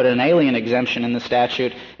need to put an alien exemption in the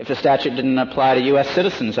statute if the statute didn't apply to U.S.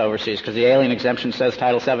 citizens overseas, because the alien exemption says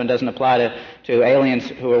Title VII doesn't apply to aliens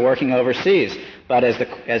who are working overseas. But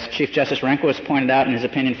as Chief Justice Rehnquist pointed out in his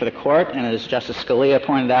opinion for the Court, and as Justice Scalia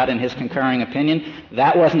pointed out in his concurring opinion,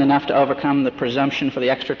 that wasn't enough to overcome the presumption for the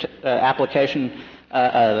extra application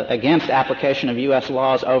against application of U.S.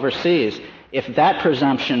 laws overseas. If that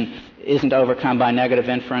presumption isn't overcome by negative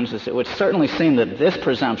inferences, it would certainly seem that this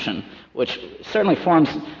presumption, which certainly forms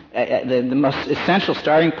the most essential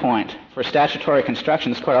starting point for statutory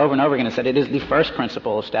construction, this Court over and over again has said it is the first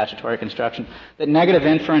principle of statutory construction, that negative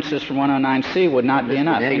inferences from 109C would not be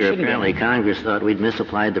enough. Apparently Congress thought we'd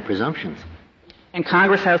misapplied the presumptions. And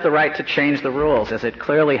Congress has the right to change the rules, as it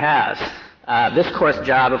clearly has. This Court's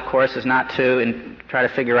job, of course, is not to try to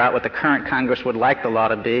figure out what the current Congress would like the law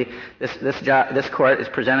to be. This Court is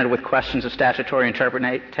presented with questions of statutory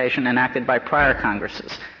interpretation enacted by prior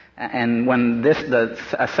Congresses. And when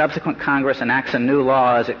a subsequent Congress enacts a new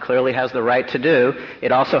law, as it clearly has the right to do,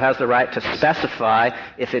 it also has the right to specify,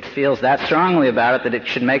 if it feels that strongly about it, that it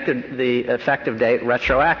should make the effective date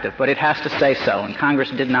retroactive. But it has to say so, and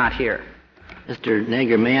Congress did not here. Mr.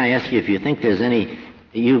 Nager, may I ask you if you think there's any...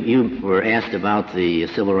 You were asked about the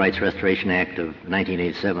Civil Rights Restoration Act of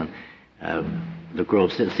 1987,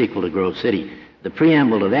 the sequel to Grove City. The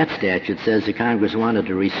preamble to that statute says that Congress wanted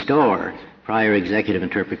to restore prior executive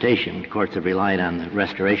interpretation. Courts have relied on the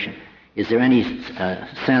restoration. Is there any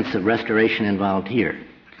sense of restoration involved here?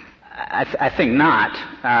 I think not.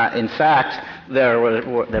 In fact,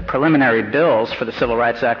 the preliminary bills for the Civil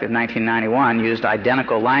Rights Act of 1991 used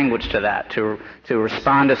identical language to that, to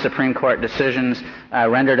respond to Supreme Court decisions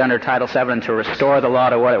rendered under Title VII and to restore the law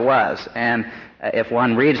to what it was. And if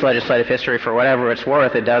one reads legislative history for whatever it's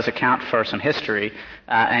worth, it does account for some history.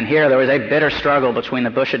 And here there was a bitter struggle between the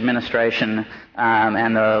Bush administration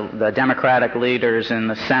and the Democratic leaders in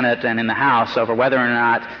the Senate and in the House over whether or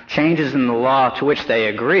not changes in the law to which they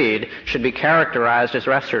agreed should be characterized as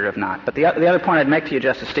restorative or not. But the other point I'd make to you,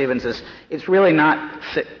 Justice Stevens, is it's really not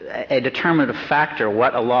a determinative factor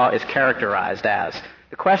what a law is characterized as.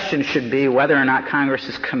 The question should be whether or not Congress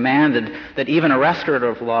has commanded that even a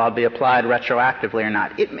restorative law be applied retroactively or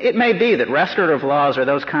not. It may be that restorative laws are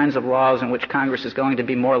those kinds of laws in which Congress is going to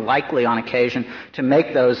be more likely on occasion to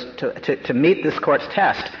make those, to meet this Court's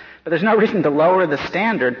test. But there's no reason to lower the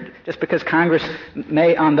standard just because Congress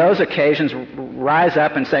may, on those occasions, rise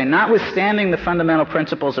up and say, notwithstanding the fundamental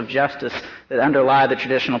principles of justice that underlie the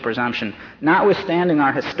traditional presumption, notwithstanding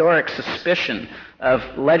our historic suspicion of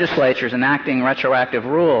legislatures enacting retroactive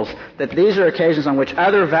rules, that these are occasions on which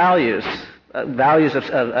other values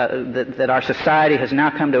that our society has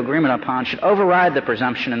now come to agreement upon should override the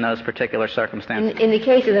presumption in those particular circumstances. In the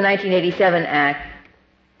case of the 1987 Act,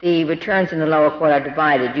 the returns in the lower court are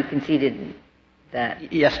divided. You conceded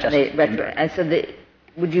that. Yes, Justice. And so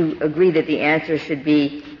would you agree that the answer should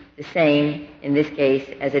be the same in this case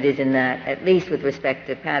as it is in that, at least with respect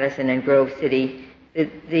to Patterson and Grove City?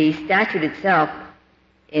 The statute itself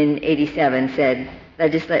in 87 said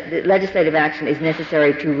legislative action is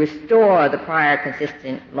necessary to restore the prior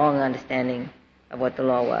consistent, long understanding of what the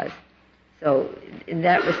law was. So in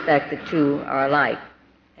that respect, the two are alike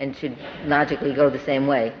and should logically go the same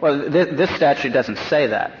way. Well, this statute doesn't say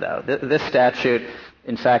that, though. This statute,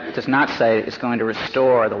 in fact, does not say it's going to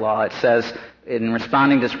restore the law. It says in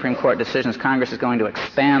responding to Supreme Court decisions, Congress is going to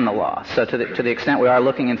expand the law. So to the extent we are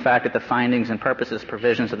looking, in fact, at the findings and purposes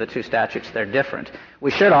provisions of the two statutes, they're different. We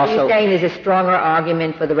should also... Are you saying there's a stronger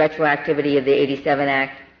argument for the retroactivity of the 87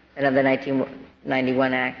 Act than of the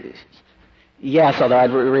 1991 Act? Yes, although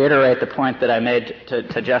I'd reiterate the point that I made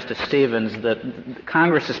to Justice Stevens, that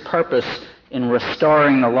Congress's purpose in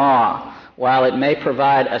restoring the law, while it may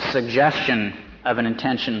provide a suggestion of an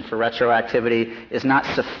intention for retroactivity, is not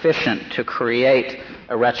sufficient to create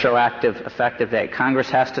a retroactive effective date. Congress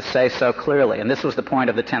has to say so clearly. And this was the point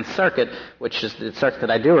of the Tenth Circuit, which is the circuit that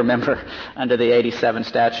I do remember under the 87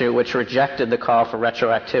 statute, which rejected the call for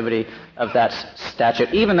retroactivity of that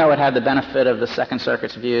statute, even though it had the benefit of the Second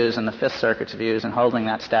Circuit's views and the Fifth Circuit's views in holding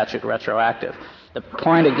that statute retroactive. The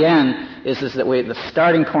point, again, is that the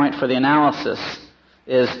starting point for the analysis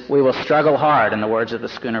is we will struggle hard, in the words of the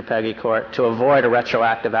Schooner-Peggy Court, to avoid a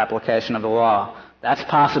retroactive application of the law. That's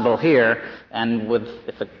possible here, and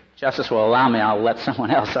if the Justice will allow me, I'll let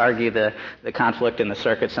someone else argue the conflict in the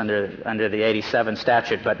circuits under the 87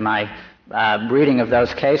 statute, but my reading of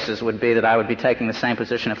those cases would be that I would be taking the same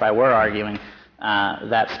position if I were arguing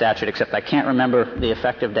that statute, except I can't remember the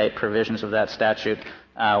effective date provisions of that statute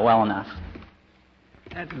well enough.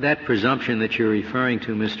 That presumption that you're referring to,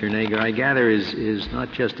 Mr. Nager, I gather is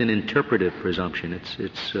not just an interpretive presumption.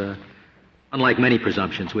 It's unlike many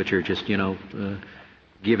presumptions, which are just,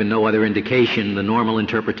 given no other indication, the normal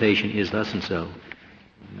interpretation is thus and so.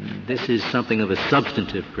 This is something of a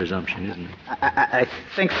substantive presumption, isn't it? I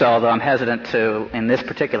think so, although I'm hesitant to, in this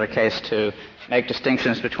particular case, to make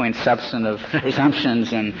distinctions between substantive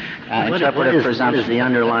presumptions and interpretive presumptions.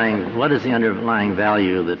 What is the underlying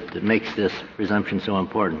value that makes this presumption so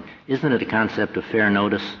important? Isn't it a concept of fair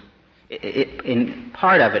notice? In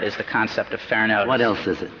part of it is the concept of fair notice. What else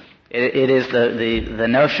is it? It is the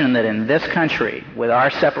notion that in this country, with our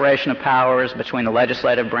separation of powers between the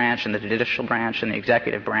legislative branch and the judicial branch and the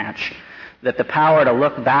executive branch, that the power to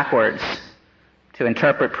look backwards, to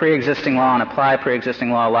interpret pre-existing law and apply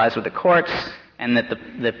pre-existing law lies with the courts, and that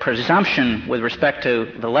the presumption with respect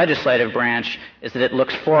to the legislative branch is that it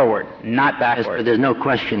looks forward, not backward. Yes, but there's no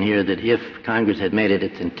question here that if Congress had made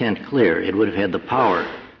its intent clear, it would have had the power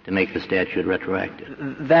to make the statute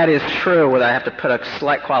retroactive. That is true, but I have to put a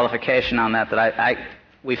slight qualification on that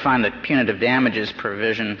we find the punitive damages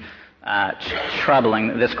provision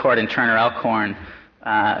troubling. This court in Turner-Elkhorn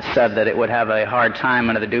said that it would have a hard time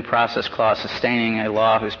under the Due Process Clause sustaining a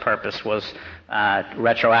law whose purpose was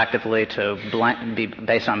retroactively to be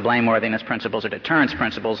based on blameworthiness principles or deterrence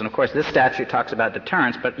principles. And, of course, this statute talks about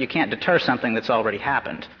deterrence, but you can't deter something that's already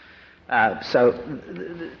happened.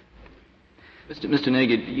 Mr.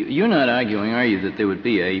 Nager, you're not arguing, are you, that there would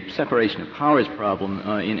be a separation of powers problem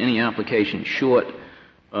in any application short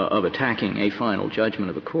of attacking a final judgment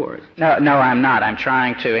of a court. No, I'm not. I'm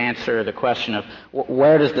trying to answer the question of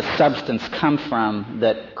where does the substance come from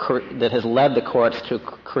that has led the courts to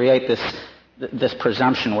create this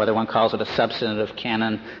presumption, whether one calls it a substantive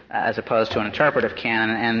canon as opposed to an interpretive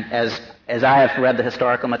canon. And as I have read the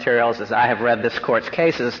historical materials, as I have read this court's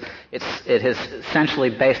cases, it has essentially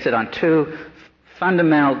based it on two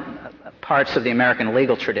fundamental parts of the American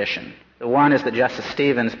legal tradition. The one is that Justice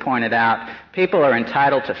Stevens pointed out, people are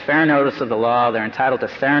entitled to fair notice of the law, they're entitled to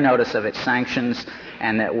fair notice of its sanctions,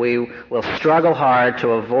 and that we will struggle hard to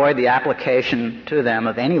avoid the application to them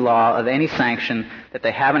of any law, of any sanction that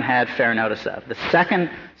they haven't had fair notice of. The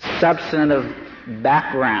second substantive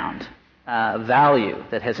background value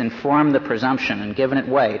that has informed the presumption and given it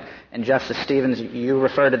weight, and Justice Stevens, you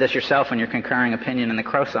referred to this yourself in your concurring opinion in the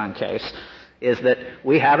Croson case, is that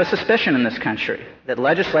we have a suspicion in this country that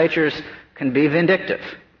legislatures can be vindictive.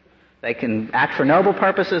 They can act for noble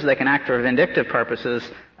purposes, they can act for vindictive purposes,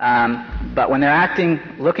 but when they're acting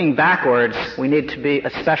looking backwards, we need to be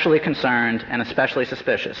especially concerned and especially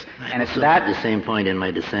suspicious. And it's that... the same point in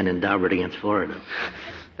my dissent in Daubert against Florida.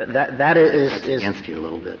 That is against you a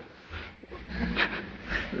little bit.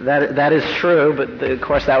 That is true, but of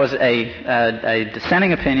course that was a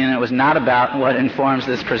dissenting opinion. It was not about what informs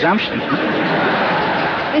this presumption.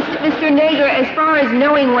 Mr. Nager, as far as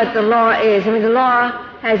knowing what the law is, I mean, the law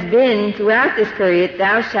has been throughout this period,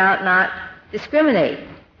 thou shalt not discriminate.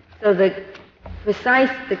 So the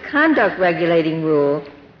conduct regulating rule,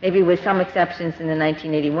 maybe with some exceptions in the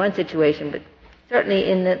 1981 situation, but certainly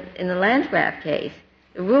in the Landgraf case,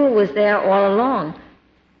 the rule was there all along.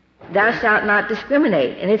 Thou shalt not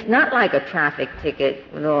discriminate. And it's not like a traffic ticket,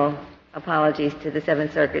 with all apologies to the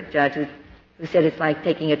Seventh Circuit judge who said it's like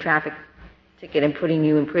taking a traffic ticket and putting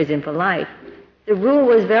you in prison for life. The rule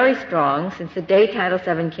was very strong since the day Title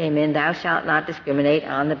VII came in, thou shalt not discriminate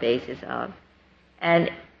on the basis of.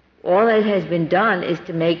 And all that has been done is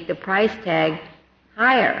to make the price tag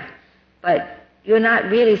higher. But you're not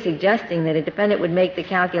really suggesting that a defendant would make the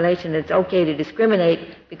calculation that it's okay to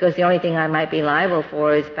discriminate because the only thing I might be liable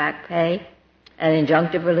for is back pay and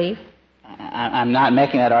injunctive relief? I'm not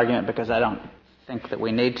making that argument because I don't think that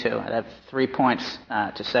we need to. I have 3 points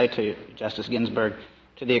to say to you, Justice Ginsburg.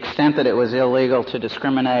 To the extent that it was illegal to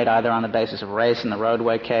discriminate either on the basis of race in the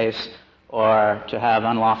Roadway case or to have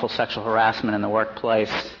unlawful sexual harassment in the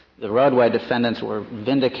workplace, the Roadway defendants were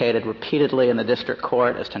vindicated repeatedly in the district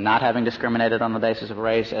court as to not having discriminated on the basis of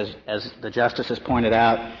race. As the justices pointed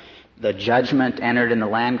out, the judgment entered in the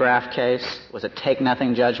Landgraf case was a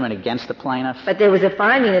take-nothing judgment against the plaintiff. But there was a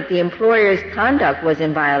finding that the employer's conduct was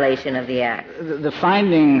in violation of the Act. The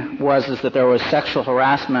finding was that there was sexual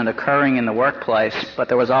harassment occurring in the workplace, but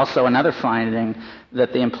there was also another finding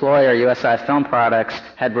that the employer, USI Film Products,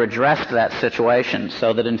 had redressed that situation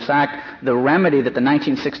so that, in fact, the remedy that the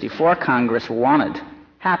 1964 Congress wanted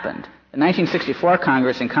happened. The 1964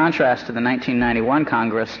 Congress, in contrast to the 1991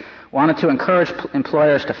 Congress, wanted to encourage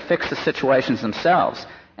employers to fix the situations themselves.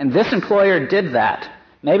 And this employer did that.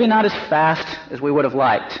 Maybe not as fast as we would have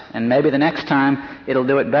liked, and maybe the next time it'll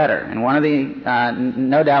do it better. And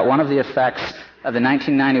no doubt one of the effects of the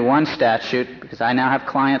 1991 statute, because I now have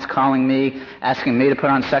clients calling me, asking me to put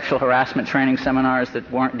on sexual harassment training seminars that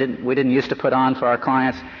we didn't used to put on for our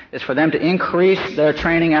clients, is for them to increase their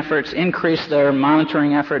training efforts, increase their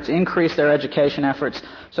monitoring efforts, increase their education efforts,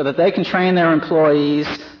 so that they can train their employees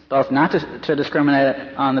both not to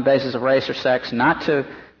discriminate on the basis of race or sex, not to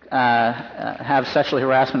have sexually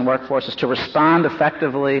harassment workforces, to respond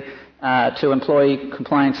effectively to employee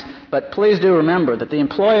complaints. But please do remember that the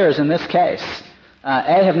employers in this case,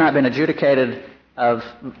 have not been adjudicated of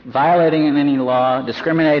violating any law,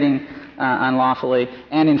 discriminating unlawfully,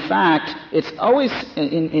 and in fact, it's always,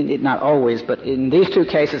 not always, but in these two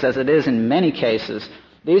cases, as it is in many cases,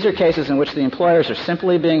 these are cases in which the employers are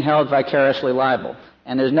simply being held vicariously liable.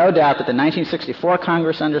 And there's no doubt that the 1964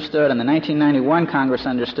 Congress understood and the 1991 Congress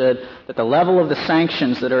understood that the level of the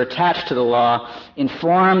sanctions that are attached to the law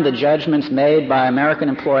inform the judgments made by American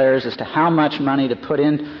employers as to how much money to put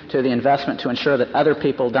into the investment to ensure that other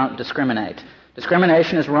people don't discriminate.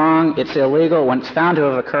 Discrimination is wrong. It's illegal. When it's found to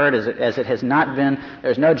have occurred, as it has not been,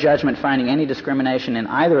 there's no judgment finding any discrimination in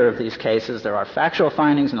either of these cases. There are factual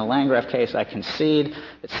findings in the Landgraf case. I concede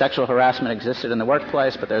that sexual harassment existed in the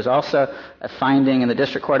workplace, but there's also a finding in the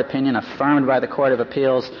district court opinion affirmed by the Court of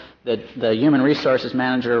Appeals that the human resources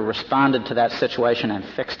manager responded to that situation and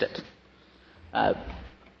fixed it. I'd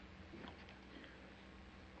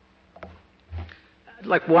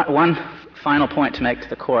like one final point to make to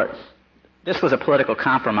the Court. This was a political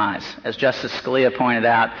compromise. As Justice Scalia pointed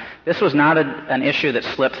out, this was not an issue that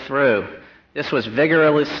slipped through This was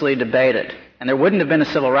vigorously debated, and there wouldn't have been a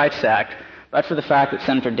Civil Rights Act but for the fact that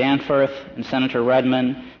Senator Danforth and Senator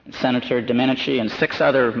Redmond and Senator Domenici and 6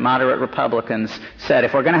 other moderate Republicans said,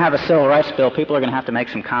 if we're going to have a civil rights bill, people are going to have to make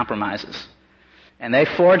some compromises. And they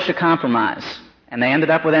forged a compromise, and they ended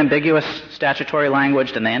up with ambiguous statutory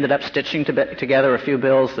language, and they ended up stitching together a few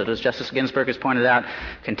bills that, as Justice Ginsburg has pointed out,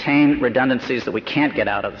 contain redundancies that we can't get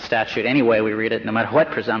out of the statute any way we read it, no matter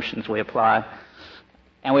what presumptions we apply.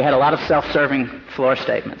 And we had a lot of self-serving floor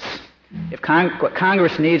statements. If what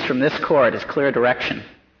Congress needs from this Court is clear direction,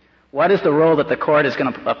 what is the rule that the Court is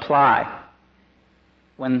going to apply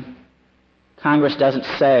when Congress doesn't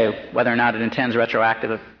say whether or not it intends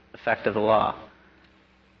retroactive effect of the law?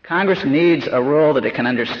 Congress needs a rule that it can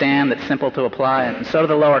understand, that's simple to apply, and so do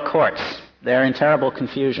the lower courts. They're in terrible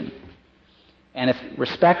confusion. And if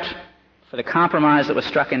respect for the compromise that was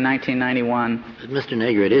struck in 1991... But Mr.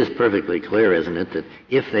 Nager, it is perfectly clear, isn't it, that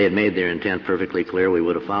if they had made their intent perfectly clear, we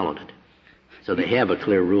would have followed it. So they have a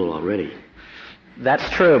clear rule already. That's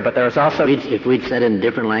true, but there's also... If we'd said it in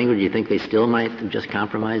different language, do you think they still might just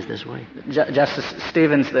compromise this way? Justice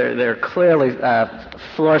Stevens, there are clearly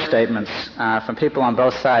floor statements from people on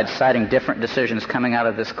both sides citing different decisions coming out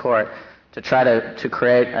of this Court to try to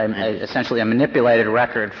create essentially a manipulated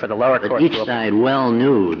record for the lower court. But each side well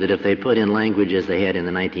knew that if they put in language as they had in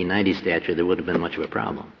the 1990 statute, there would have been much of a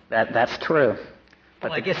problem. That's true.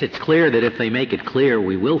 But I guess it's clear that if they make it clear,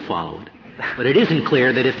 we will follow it. But it isn't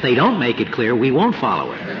clear that if they don't make it clear, we won't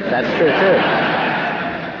follow it. That's true, too.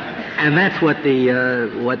 And that's what the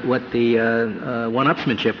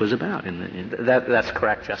one-upsmanship was about. That's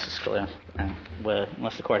correct, Justice Scalia.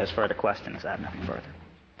 Unless the Court has further questions, I have nothing further.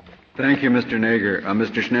 Thank you, Mr. Nager.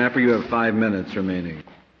 Mr. Schnapper, you have 5 minutes remaining.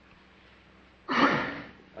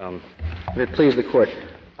 If it please the Court,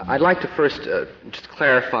 I'd like to first just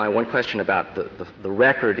clarify one question about the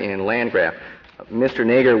record in Landgraf. Mr.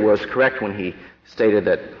 Nager was correct when he stated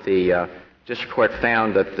that the district court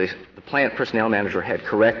found that the plant personnel manager had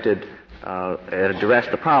corrected and addressed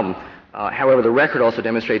the problem. However, the record also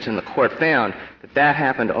demonstrates, and the court found, that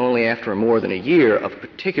happened only after more than a year of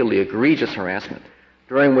particularly egregious harassment,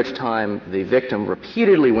 during which time the victim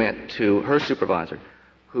repeatedly went to her supervisor,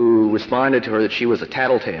 who responded to her that she was a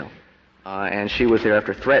tattletale, and she was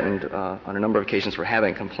thereafter threatened on a number of occasions for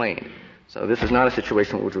having complained. So this is not a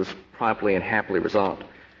situation which was promptly and happily resolved.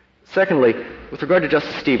 Secondly, with regard to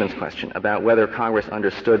Justice Stevens' question about whether Congress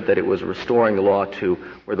understood that it was restoring the law to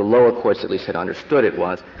where the lower courts at least had understood it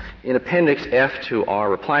was, in Appendix F to our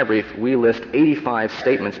reply brief, we list 85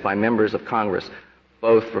 statements by members of Congress,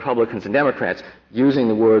 both Republicans and Democrats, using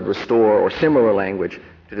the word restore or similar language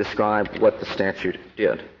to describe what the statute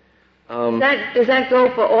did. Does that go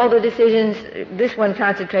for all the decisions? This one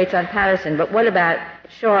concentrates on Patterson, but what about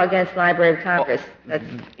Shaw against Library of Congress?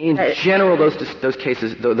 In general, those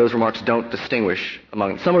cases, those remarks don't distinguish among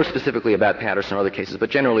them. Some are specifically about Patterson or other cases, but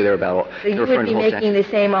generally they're about all. So you would be making the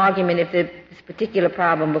same argument if this particular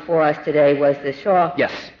problem before us today was the Shaw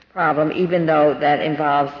problem, even though that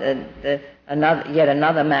involves yet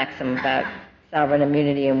another maxim about sovereign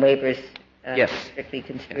immunity and waivers strictly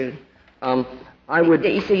construed. I would.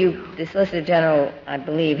 So the Solicitor General, I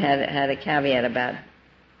believe, had a caveat about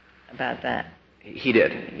that. He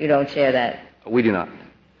did. You don't share that? We do not.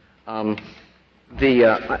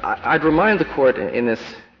 I'd remind the Court in this.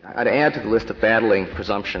 I'd add to the list of battling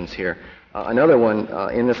presumptions here another one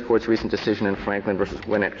in this Court's recent decision in Franklin versus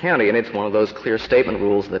Gwinnett County, and it's one of those clear statement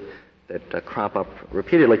rules that crop up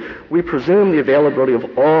repeatedly. We presume the availability of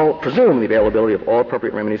all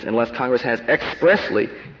appropriate remedies unless Congress has expressly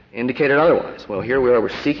indicated otherwise. Well, here we are. We're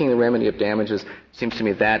seeking the remedy of damages. Seems to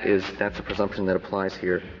me that's a presumption that applies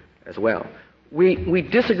here as well. We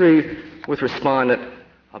disagree with Respondent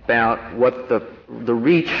about what the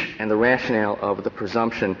reach and the rationale of the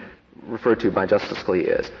presumption referred to by Justice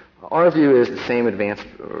Scalia is. Our view is the same advanced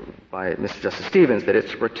by Mr. Justice Stevens, that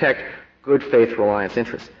it's to protect good faith reliance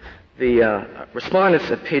interests. The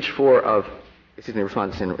respondents at page 4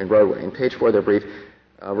 respondents in Roadway, in page 4 of their brief,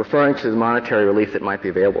 referring to the monetary relief that might be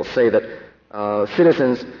available, say that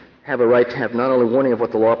citizens have a right to have not only warning of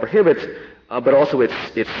what the law prohibits, but also its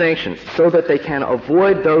sanctions, so that they can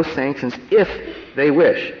avoid those sanctions if they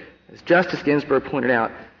wish. As Justice Ginsburg pointed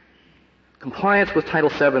out, compliance with Title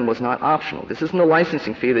VII was not optional. This isn't a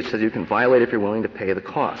licensing fee that says you can violate if you're willing to pay the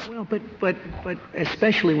cost. Well, but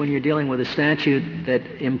especially when you're dealing with a statute that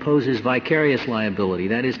imposes vicarious liability.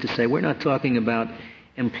 That is to say, we're not talking about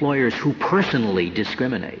employers who personally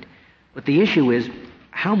discriminate. But the issue is,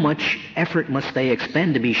 how much effort must they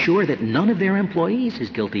expend to be sure that none of their employees is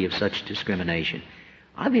guilty of such discrimination?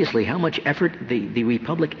 Obviously, how much effort the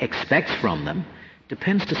Republic expects from them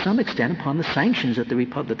depends to some extent upon the sanctions that the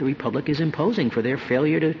Republic is imposing for their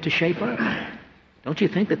failure to shape up. Don't you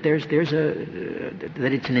think that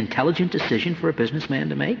that it's an intelligent decision for a businessman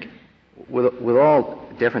to make? With all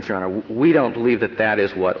deference, Your Honor, we don't believe that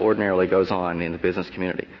is what ordinarily goes on in the business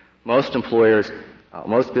community. Most employers,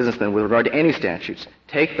 most businessmen, with regard to any statutes,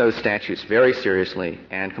 take those statutes very seriously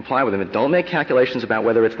and comply with them, and don't make calculations about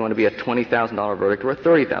whether it's going to be a $20,000 verdict or a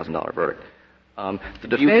 $30,000 verdict. The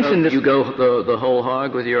defense in this... You go the whole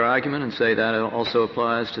hog with your argument and say that also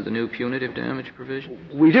applies to the new punitive damage provision?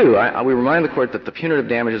 We do. We remind the Court that the punitive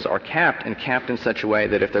damages are capped in such a way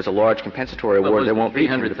that if there's a large compensatory award, there won't be...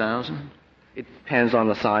 $300,000? It depends on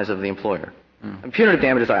the size of the employer. And punitive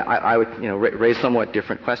damages, I would raise somewhat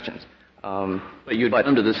different questions. But you'd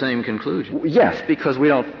come to the same conclusion. Yes, because we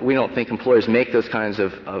don't think employers make those kinds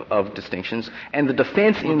of distinctions. And the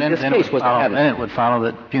defense in this case was to have... Then it would follow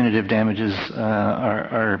that punitive damages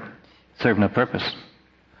are serve no purpose.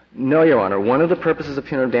 No, Your Honor. One of the purposes of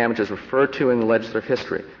punitive damages referred to in the legislative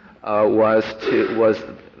history was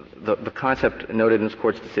the concept noted in this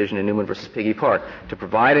Court's decision in Newman v. Piggy Park, to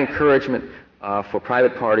provide encouragement for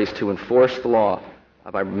private parties to enforce the law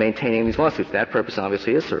by maintaining these lawsuits. That purpose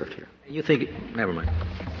obviously is served here. You think... Never mind.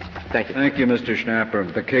 Thank you. Thank you, Mr.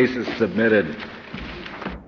 Schnapper. The case is submitted.